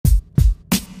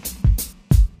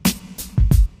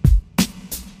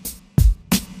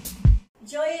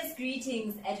Joyous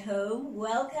greetings at home.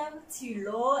 Welcome to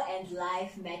Law and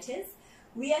Life Matters.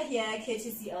 We are here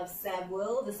courtesy of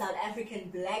SABWIL, the South African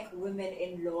Black Women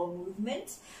in Law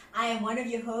Movement. I am one of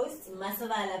your hosts,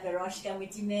 Masavala Veroshka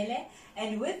Mutimele,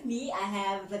 and with me I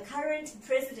have the current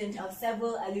president of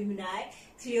SABWIL Alumni,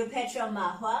 Cleopatra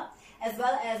Mahwa, as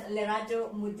well as Lerato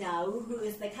Mudau, who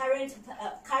is the current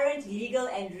legal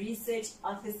and research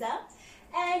officer,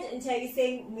 and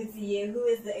Ntagiseng Muziye, who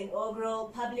is the inaugural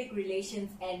public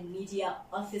relations and media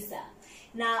officer.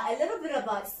 Now, a little bit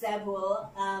about SABWIL.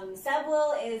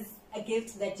 SABWIL is a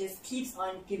gift that just keeps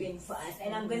on giving for us,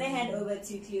 and I'm going to hand over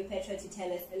to Cleopatra to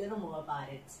tell us a little more about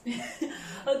it.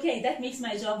 Okay, that makes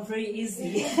my job very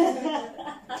easy.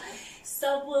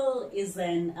 SABWIL is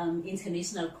an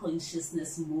international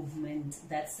consciousness movement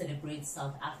that celebrates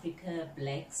South Africa,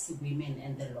 blacks, women,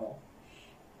 and the law.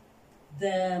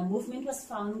 The movement was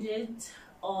founded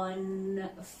on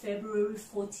February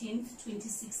 14th,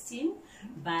 2016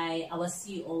 by our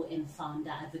CEO and founder,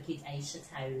 Advocate Aisha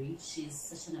Tyree. She's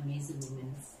such an amazing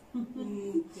woman.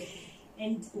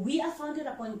 And we are founded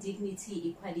upon dignity,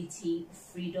 equality,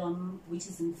 freedom, which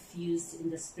is infused in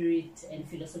the spirit and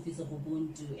philosophies of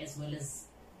Ubuntu, as well as,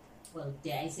 well,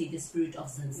 dare I say, the spirit of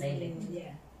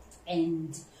Zenzele.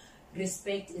 And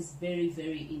respect is very,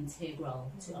 very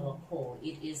integral to our core.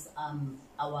 It is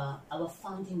our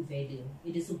founding value.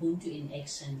 It is Ubuntu in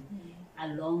action,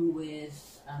 along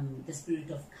with the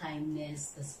spirit of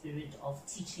kindness, the spirit of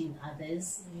teaching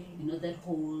others. You know, that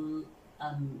whole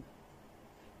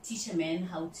teach a man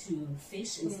how to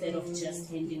fish instead of just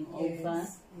handing over.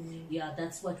 Yeah,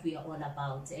 that's what we are all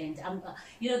about. And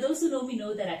you know, those who know me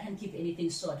know that I can't keep anything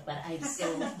short, but I'm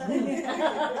so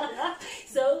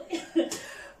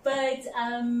But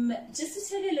just to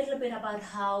tell you a little bit about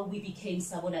how we became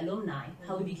SABWIL alumni,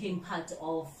 how we became part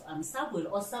of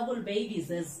SABWIL, or SABWIL babies,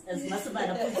 as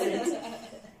Masabala puts it.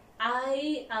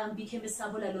 I became a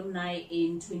SABWIL alumni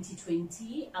in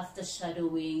 2020 after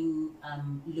shadowing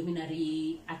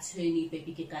luminary attorney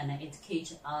Pepi Kekana at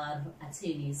KHR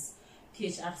Attorneys.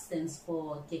 KHR stands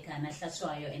for Kekana,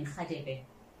 Hlashwayo, and Khadebe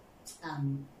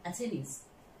Attorneys.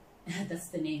 That's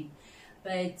the name.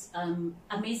 But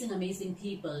amazing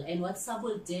people. And what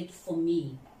SABWIL did for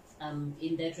me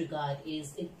in that regard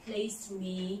is it placed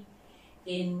me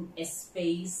in a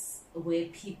space where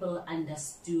people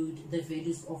understood the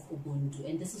values of Ubuntu.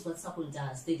 And this is what SABWIL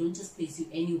does. They don't just place you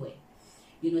anywhere.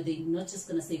 You know, they're not just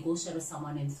going to say, go shadow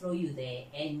someone and throw you there.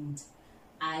 And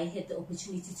I had the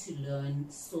opportunity to learn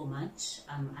so much.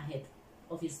 I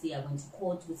went to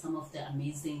court with some of the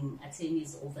amazing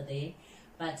attorneys over there.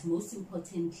 But most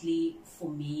importantly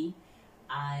for me,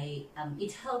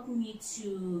 it helped me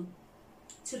to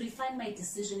refine my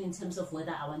decision in terms of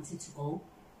whether I wanted to go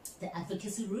the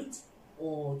advocacy route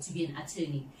or to be an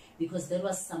attorney, because that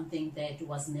was something that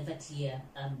was never clear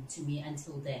to me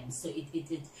until then. So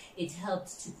it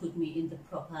helped to put me in the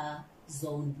proper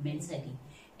zone mentally.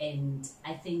 And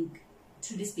I think,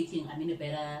 truly speaking, I'm in a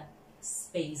better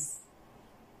space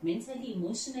mentally,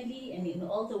 emotionally, and in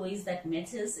all the ways that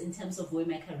matters in terms of where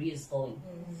my career is going.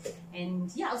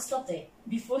 And yeah, I'll stop there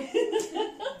before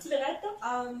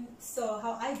So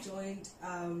how I joined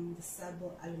the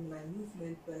SABWIL alumni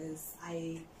movement was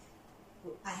I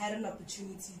had an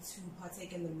opportunity to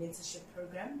partake in the mentorship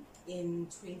program in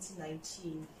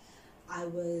 2019. I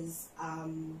was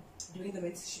doing the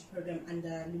mentorship program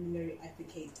under luminary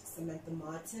advocate Samantha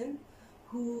Martin,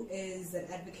 who is an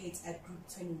advocate at Group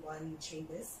 21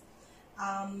 Chambers.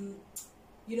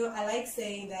 You know, I like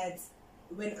saying that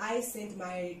when I sent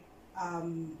my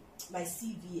my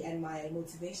CV and my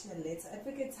motivational letter,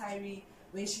 Advocate Tyree,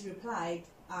 when she replied,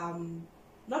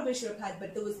 not when she replied,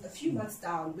 but there was a few months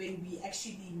down when we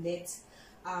actually met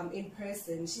in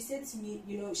person, she said to me,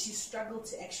 you know, she struggled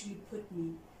to actually put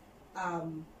me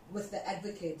with the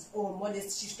advocate, or more or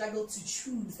less, she struggled to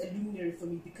choose a luminary for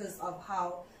me because of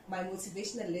how my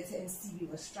motivational letter and CV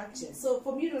was structured. So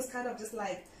for me, it was kind of just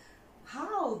like,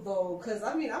 how though? Because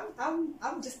I mean,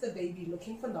 I'm just a baby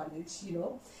looking for knowledge, you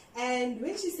know. And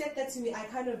when she said that to me, I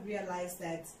kind of realized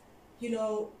that, you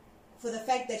know, for the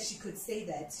fact that she could say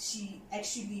that, she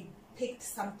actually picked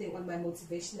something on my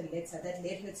motivational letter that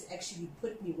led her to actually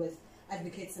put me with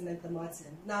Advocate Samantha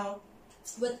Martin. Now,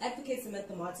 with Advocate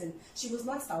Samantha Martin, she was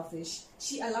not selfish.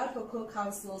 She allowed her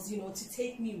co-counsels, you know, to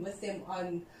take me with them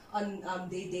on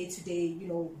their day-to-day, you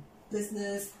know,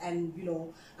 business and, you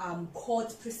know,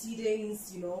 court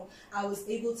proceedings. You know, I was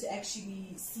able to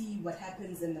actually see what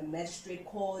happens in the magistrate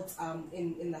court,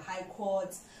 in the high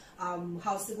court,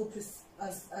 how civil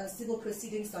civil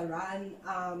proceedings are run.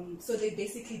 So they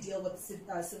basically deal with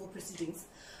civil proceedings.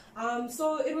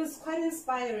 So it was quite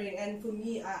inspiring, and for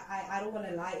me, I don't want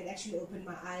to lie, it actually opened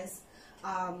my eyes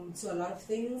to a lot of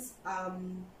things.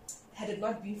 Had it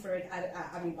not been for it,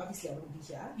 I mean, obviously I wouldn't be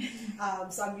here.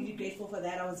 So I'm really grateful for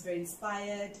that. I was very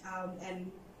inspired.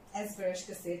 And as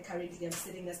Vereshka said, currently I'm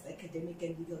sitting as the Academic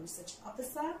and Legal Research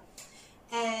Officer.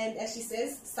 And as she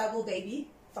says, Sable baby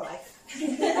for life.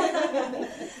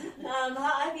 How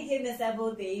I became a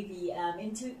Sable baby,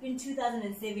 in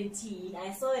 2017,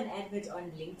 I saw an advert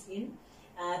on LinkedIn.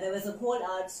 There was a call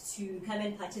out to come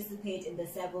and participate in the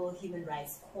Sable Human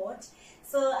Rights Court.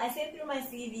 So I sent through my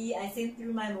CV, I sent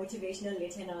through my motivational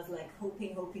letter, and I was like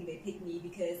hoping they pick me,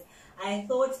 because I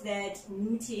thought that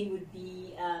mooting would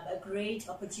be a great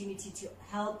opportunity to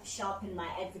help sharpen my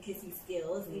advocacy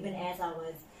skills, even as I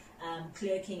was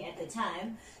clerking at the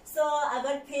time. So I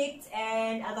got picked,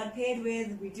 and I got paired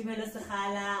with Ridumelo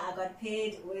Sekhala, I got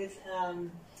paired with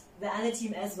the other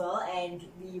team as well, and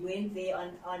we went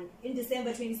there in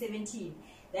December 2017.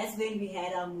 That's when we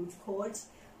had our moot court.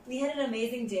 We had an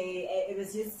amazing day. It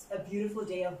was just a beautiful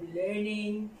day of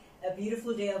learning, a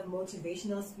beautiful day of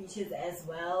motivational speeches as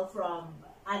well from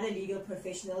other legal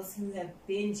professionals who have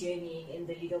been journeying in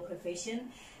the legal profession.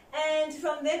 And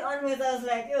from then onwards, I was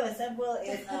like, yo, Sable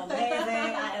is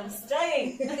amazing. I am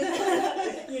staying.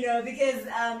 Because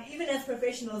even as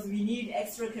professionals, we need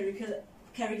extracurricular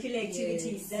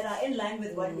activities that are in line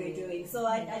with what we're doing. So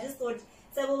I just thought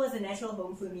Sable was a natural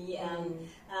home for me.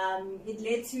 It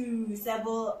led to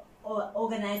Sable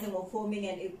organizing or forming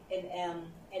an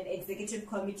executive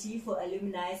committee for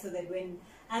alumni, so that when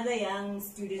other young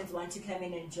students want to come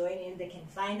in and join in, they can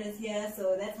find us here.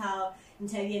 So that's how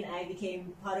Ntavi and I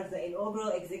became part of the inaugural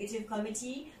executive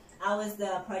committee. I was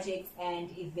the projects and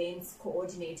events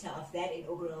coordinator of that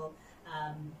inaugural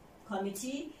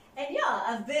committee. And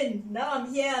yeah, now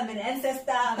I'm here, I'm an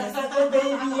ancestor, I'm a Sable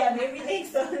baby, I'm everything,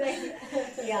 so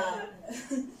yeah.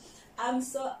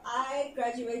 So I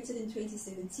graduated in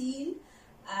 2017,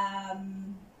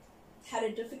 had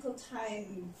a difficult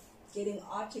time getting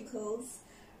articles,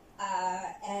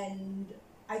 and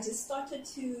I just started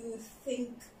to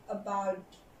think about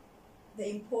the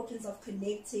importance of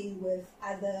connecting with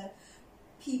other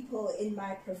people in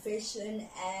my profession.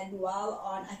 And while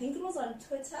I think it was on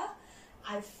Twitter,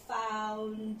 I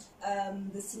found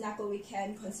the Sinako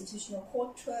Weekend Constitutional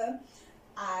Court tour.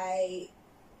 I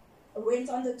went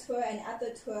on the tour, and at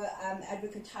the tour,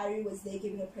 Advocate Tari was there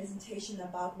giving a presentation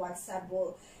about what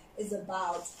Sable is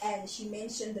about, and she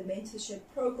mentioned the mentorship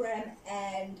program,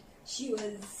 and she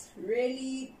was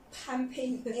really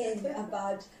pumping in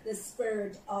about the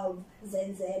spirit of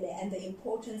Zenzele and the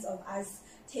importance of us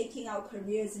taking our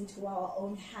careers into our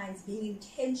own hands, being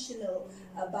intentional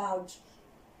about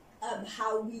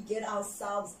how we get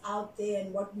ourselves out there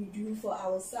and what we do for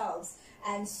ourselves.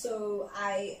 And so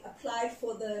I applied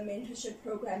for the mentorship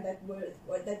program that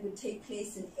would take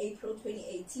place in April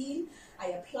 2018. I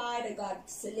applied, I got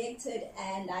selected,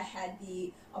 and I had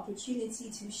the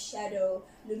opportunity to shadow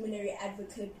luminary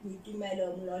advocate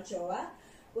Ridumelo Mlojoa.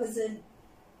 Was an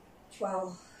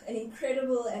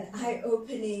incredible and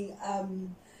eye-opening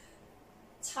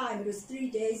time. It was 3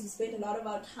 days. We spent a lot of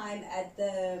our time at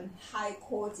the High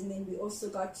Court, and then we also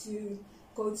got to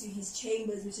go to his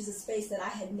chambers, which is a space that I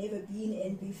had never been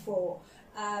in before.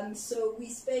 So we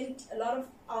spent a lot of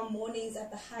our mornings at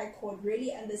the High Court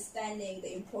really understanding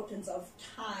the importance of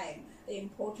time, the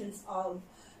importance of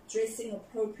dressing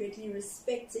appropriately,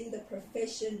 respecting the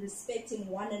profession, respecting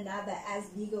one another as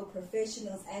legal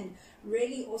professionals, and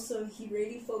really also he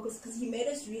really focused, because he made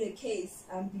us read a case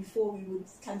before we would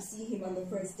come see him on the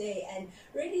first day, and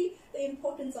really the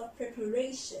importance of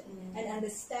preparation and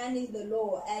understanding the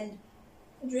law, and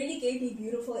it really gave me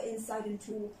beautiful insight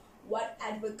into what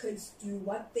advocates do,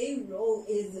 what their role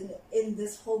is in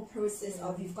this whole process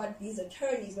of, you've got these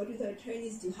attorneys, what do the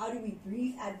attorneys do, how do we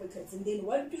brief advocates, and then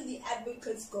what do the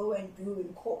advocates go and do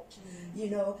in court,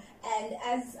 and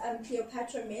as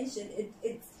Cleopatra mentioned,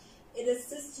 it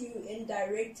assists you in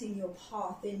directing your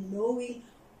path and knowing,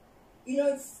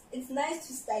 it's nice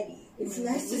to study. It's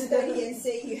nice to study and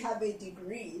say you have a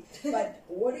degree, but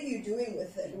what are you doing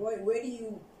with it? Where do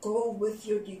you go with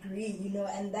your degree?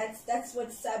 And that's what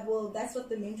that's what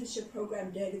the mentorship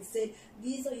program did. It said,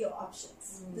 these are your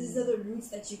options. These are the routes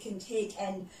that you can take,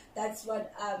 and that's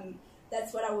what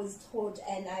I was taught,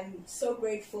 and I'm so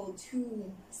grateful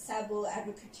to Sable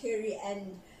Advocatary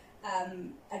and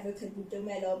Advocate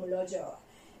Ridumelo Mlojoa.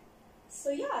 So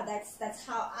yeah, that's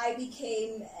how I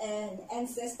became an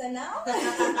ancestor now.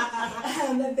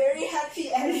 I'm a very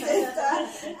happy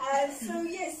ancestor. And so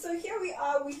yes, so here we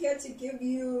are. We're here to give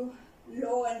you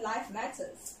Law and Life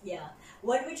Matters. Yeah.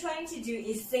 What we're trying to do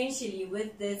essentially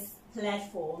with this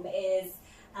platform is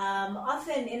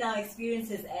often in our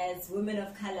experiences as women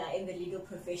of color in the legal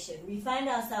profession, we find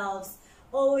ourselves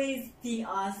always being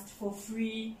asked for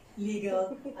free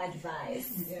legal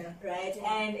advice, Yeah. right?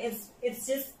 And it's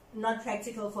just not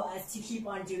practical for us to keep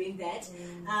on doing that.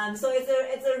 So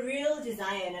it's a real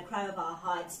desire and a cry of our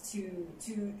hearts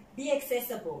to be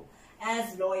accessible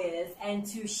as lawyers and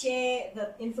to share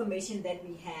the information that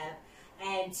we have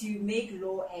and to make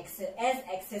law as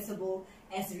accessible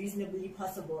as reasonably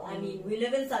possible. I mean, we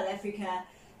live in South Africa.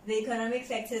 The economic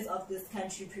factors of this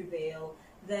country prevail.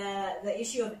 The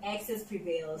issue of access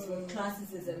prevails with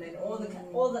classism and all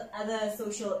the other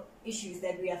social issues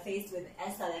that we are faced with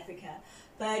as South Africa.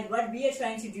 But what we are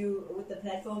trying to do with the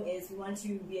platform is we want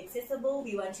to be accessible,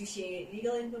 we want to share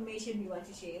legal information, we want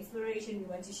to share inspiration, we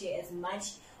want to share as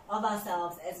much of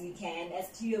ourselves as we can. As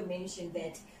Cleo mentioned,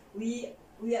 that we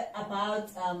are about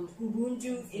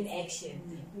Ubuntu in action.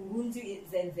 Ubuntu is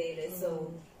Zenzele.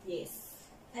 So yes.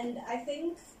 And I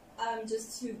think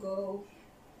just to go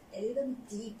a little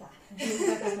deeper,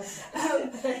 because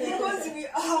we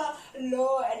are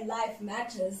Law and Life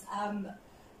Matters,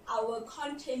 our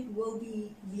content will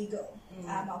be legal.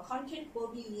 Our content will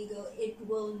be legal. It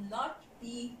will not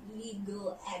be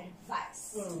legal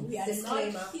advice. We are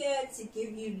Disclaimer. not here to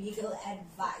give you legal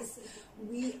advice.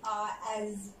 We are,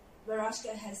 as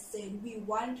Veroshka has said, we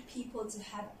want people to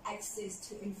have access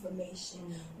to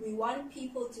information. We want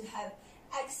people to have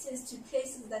access to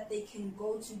places that they can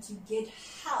go to get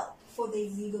help for their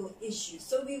legal issues.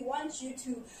 So we want you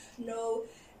to know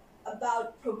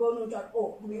about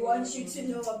probono.org. We want you to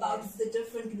know about the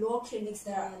different law clinics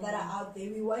that are out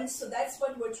there. So that's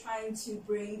what we're trying to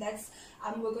bring. That's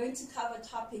we're going to cover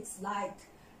topics like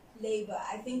labor.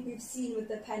 I think we've seen with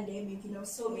the pandemic,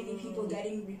 so many people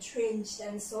getting retrenched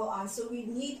and so on. So we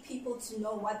need people to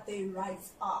know what their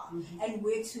rights are and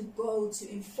where to go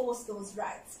to enforce those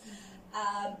rights.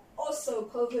 Also,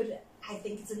 COVID, I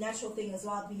think it's a natural thing as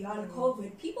well. Beyond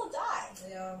COVID, people die.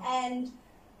 Yeah. And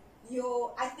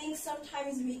I think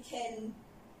sometimes we can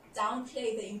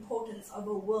downplay the importance of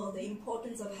a will, the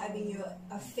importance of having your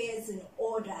affairs in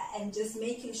order and just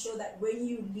making sure that when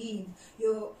you leave,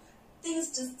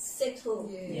 things just settle,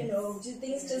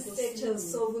 things just settle.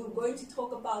 So we're going to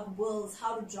talk about wills,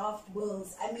 how to draft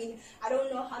wills. I mean, I don't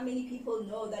know how many people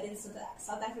know that in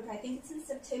South Africa, I think it's in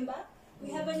September, we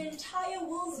have an entire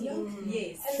wills week.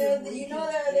 Yes. And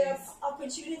there are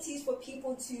opportunities for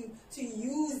people to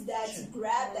use that, to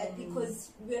grab that, because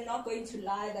we're not going to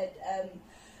lie that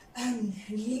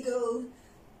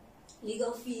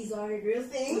legal fees are a real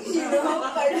thing,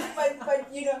 but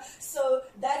so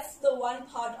that's the one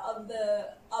part of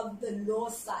the law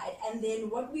side. And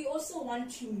then what we also want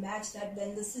to match that,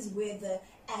 then this is where the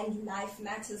and life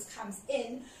matters comes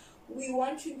in. We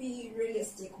want to be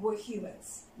realistic. We're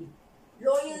humans.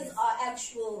 Lawyers are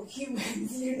actual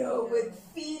humans, with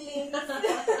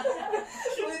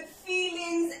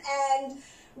feelings, and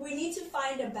we need to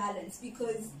find a balance,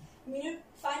 because we need to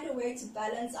find a way to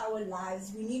balance our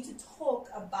lives. We need to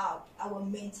talk about our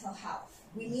mental health.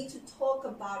 We need to talk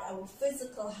about our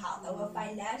physical health, our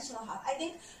financial health. I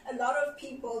think a lot of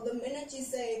people, the minute you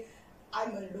say,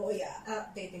 I'm a lawyer,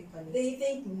 They think money. they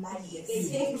think money. Yes. They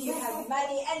think you have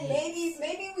money, and maybe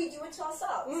we do it to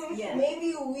ourselves. Yeah.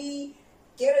 Maybe we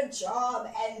get a job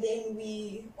and then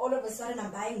we all of a sudden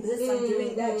I'm buying this, I'm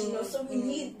doing that, so we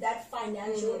need that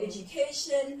financial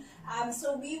education.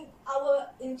 So our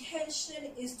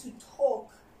intention is to talk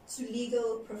to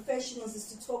legal professionals, is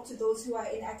to talk to those who are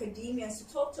in academia, is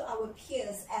to talk to our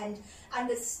peers and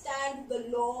understand the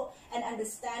law and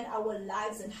understand our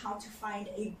lives and how to find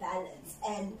a balance.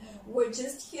 And we're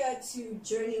just here to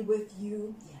journey with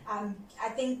you. I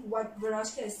think what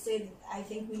Veroshka has said, I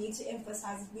think we need to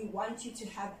emphasize, we want you to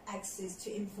have access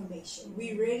to information.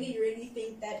 We really, really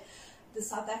think that the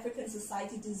South African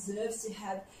society deserves to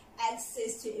have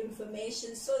access to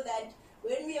information, so that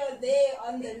when we are there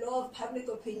on the law of public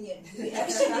opinion, we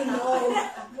actually know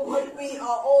what we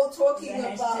are all talking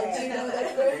about,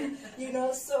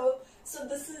 so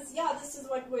this is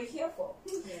what we're here for.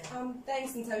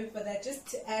 Thanks, Ntabi, for that. Just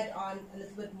to add on a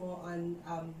little bit more on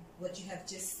what you have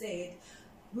just said,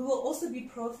 we will also be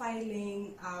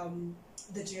profiling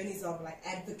the journeys of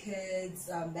advocates,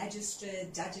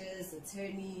 magistrates, judges,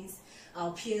 attorneys,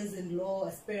 our peers in law,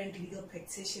 aspirant legal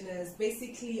practitioners,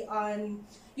 basically on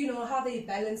how they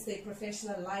balance their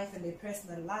professional life and their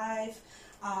personal life,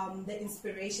 the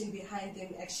inspiration behind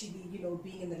them actually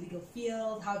being in the legal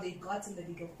field, how they got in the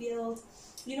legal field,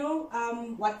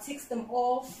 what ticks them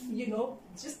off,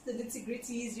 just the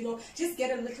nitty-gritties, just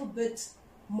get a little bit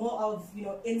more of,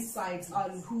 insights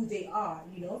on who they are,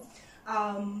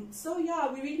 So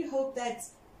yeah, we really hope that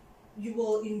you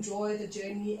will enjoy the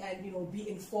journey and, be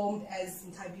informed, as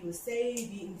Ntabi was saying,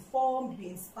 be informed, be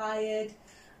inspired.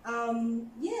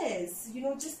 Yes,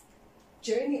 just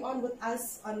journey on with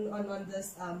us on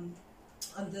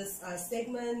this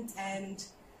segment, and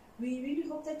we really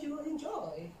hope that you will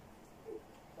enjoy.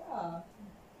 Yeah.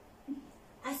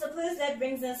 I suppose that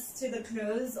brings us to the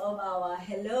close of our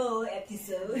Hello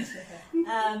episode.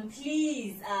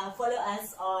 Please follow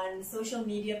us on social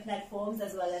media platforms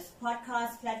as well as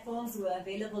podcast platforms. We're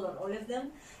available on all of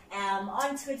them.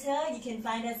 On Twitter, you can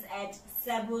find us at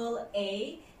Sabwell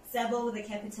A, Sabwell with a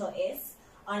capital S.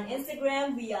 On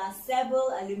Instagram, we are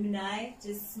Sabwell Alumni,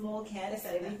 just small caps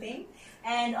and everything.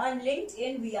 And on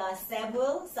LinkedIn, we are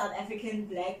Sabwell, South African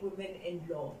Black Women in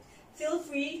Law. Feel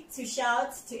free to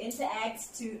shout, to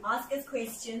interact, to ask us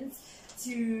questions,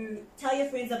 to tell your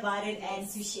friends about it, and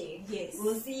to share. Yes.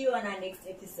 We'll see you on our next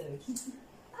episode.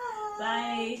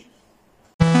 Bye.